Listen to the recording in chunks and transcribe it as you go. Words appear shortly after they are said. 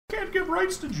Can't give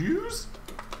rights to Jews?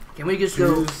 Can we just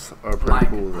Jews go are pretty like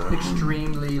cool, though.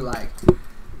 extremely like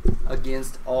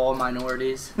against all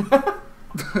minorities?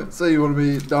 So you want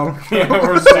to be Donald Trump? Yeah,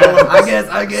 we're stealing,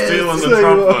 I guess. stealing the So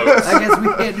Trump you- votes. I guess we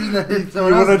can't do that. You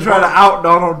want to try to out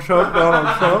Donald Trump?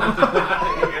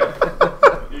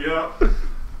 Yep.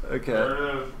 Okay. There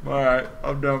it is. Alright,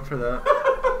 I'm down for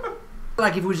that.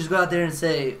 Like if we just go out there and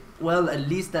say, well, at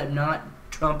least I'm not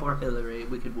Trump or Hillary,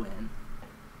 we could win.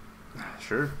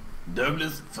 Sure.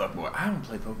 Douglas, fuck boy. I don't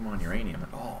play Pokemon Uranium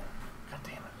at all. God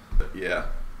damn it. Yeah.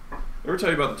 Ever tell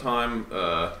you about the time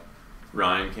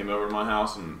Ryan came over to my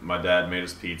house and my dad made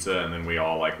us pizza and then we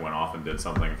all like went off and did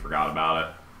something and forgot about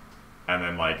it? And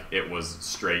then like it was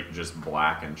straight just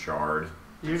black and charred.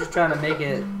 You're just trying to make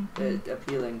it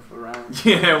appealing for Ryan.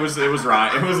 Yeah, it was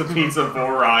Ryan. It was a pizza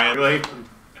for Ryan. Like,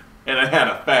 and it had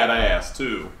a fat ass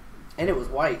too. And it was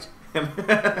white. Oh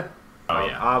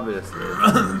yeah. Obviously.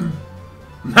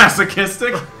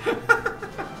 Masochistic?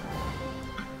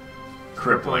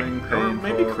 Crippling. Painful. Or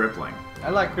maybe crippling. I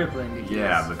like crippling. Because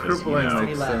Yeah, because Crippling you know,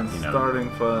 makes sense. you know. Starting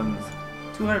funds.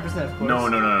 200%, of course.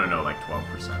 No, like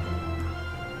 12%.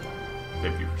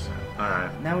 50%.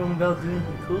 Alright. Now we're about to do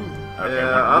anything cool. Okay,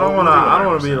 Yeah, I don't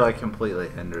want to be like completely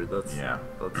hindered. Let's Yeah.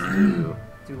 Let's do.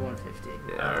 Do 150.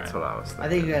 Yeah, that's what I was thinking. I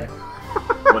think you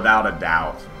got. Without a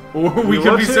doubt. We You could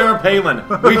want be to? Sarah Palin.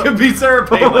 We could be Sarah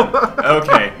Palin.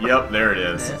 Okay, yep, there it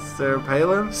is. Yeah. Sarah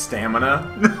Palin? Stamina.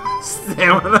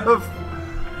 Stamina.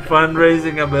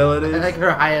 Fundraising I abilities. think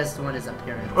her highest one is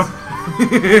appearance.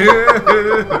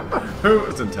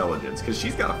 Who's intelligence? Because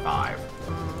she's got a 5.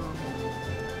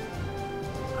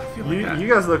 I feel like that. You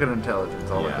guys look at intelligence.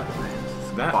 I'll look Yeah. at the names.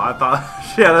 That- Oh, I thought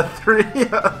she had a 3.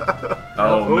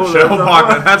 Oh, Ooh, Michelle that's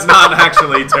Bachmann. That's not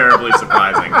actually terribly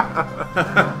surprising.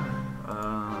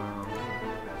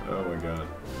 Oh my god.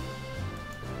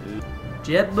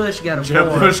 Jeb Bush got a Jeb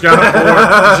 4. Bush got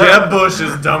a 4. Jeb Bush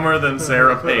is dumber than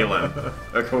Sarah Palin,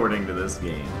 according to this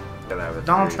game. Gotta have a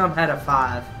Donald 3. Trump had a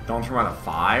 5. Donald Trump had a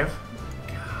 5?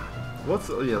 Let's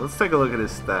take a look at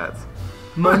his stats.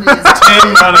 Money is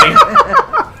 10 money.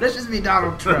 Let's just be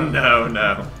Donald Trump.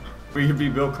 No. We could be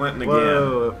Bill Clinton again.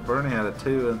 Whoa, Bernie had a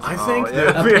 2. And I think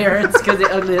yeah. Appearance because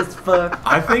they're ugly as fuck.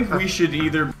 I think we should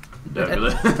either...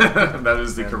 Douglas. That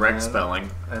is the correct spelling.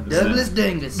 And Douglas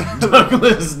Dingus.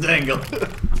 Douglas Dangle.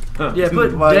 Yeah,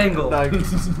 put Like, Dangle.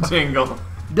 Dingle.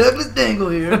 Douglas Dangle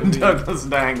here. Douglas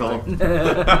Dangle.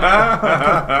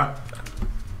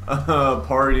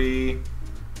 Party.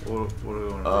 What do we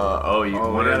want to do?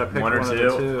 One we gotta or pick one of the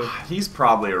two? two. He's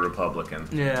probably a Republican.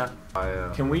 Yeah.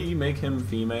 Can we make him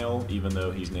female even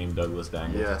though he's named Douglas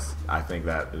Dangle? Yes. I think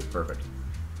that is perfect.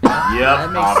 That Yep,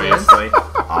 makes obviously.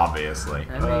 Obviously.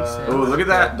 That makes sense. Oh, look at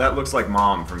that. That looks like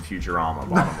Mom from Futurama,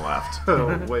 bottom left.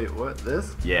 Oh, wait, what?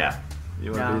 This? Yeah.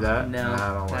 You want to do that? No.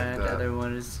 Nah, I don't like The that. other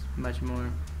one is much more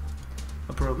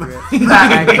appropriate.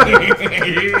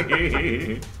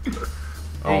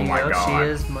 Oh There you my go. god. She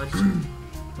is much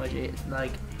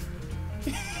like.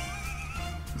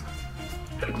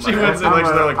 She went to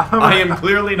like, I am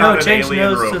clearly not No, an change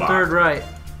alien nose robot. to third right.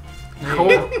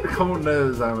 Cole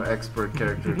knows I'm an expert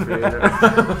character creator.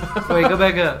 Wait, go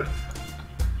back up.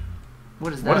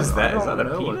 What is that? What is that? I Is don't that a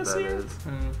know what penis that here? is.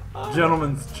 Mm.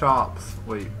 Gentleman's chops.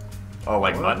 Wait. Oh,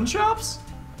 like What? mutton chops?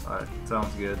 Alright,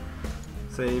 sounds good.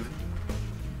 Save.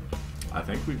 I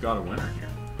think we've got a winner here.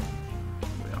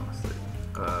 We honestly.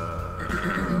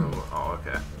 Oh,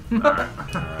 okay. Alright.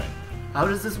 How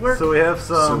does this work? So we have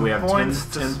some So we have points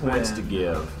 10 points to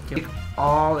give. Take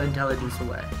all intelligence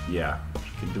away. Yeah.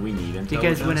 Do we need intelligence?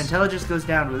 Because when intelligence goes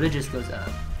down, religious goes up.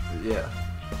 Yeah.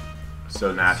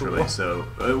 So naturally,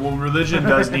 well, religion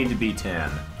does need to be 10.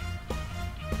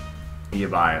 Be a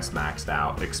bias maxed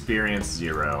out. Experience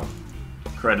 0.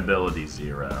 Credibility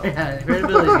 0. Yeah,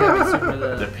 credibility's gotta be super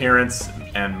The low. appearance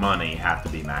and money have to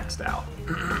be maxed out.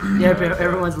 Yeah,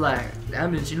 everyone's like, I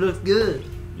mean, she looks good.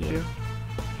 Yeah.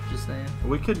 Just saying.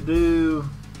 We could do.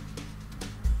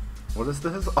 What is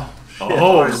this? Oh, shit.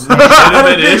 Oh, I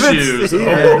legitimate didn't even issues. see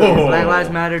it. Oh. Black Lives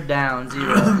Matter down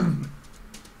 0.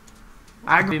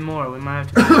 I agree more. We might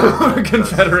have to.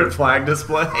 Confederate flag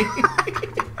display.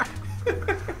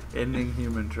 Ending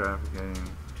human trafficking.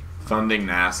 Funding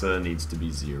NASA needs to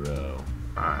be 0.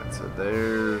 Alright, so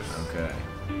there's. Okay.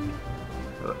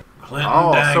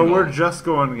 Oh, so Dangle. we're just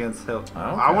going against Hill. Okay.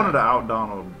 I wanted to out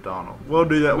Donald. We'll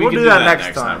do that. We We'll can do that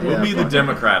next time. We'll Yeah, be the fine.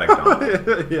 Democratic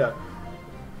Donald. Yeah.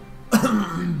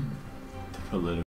 Political.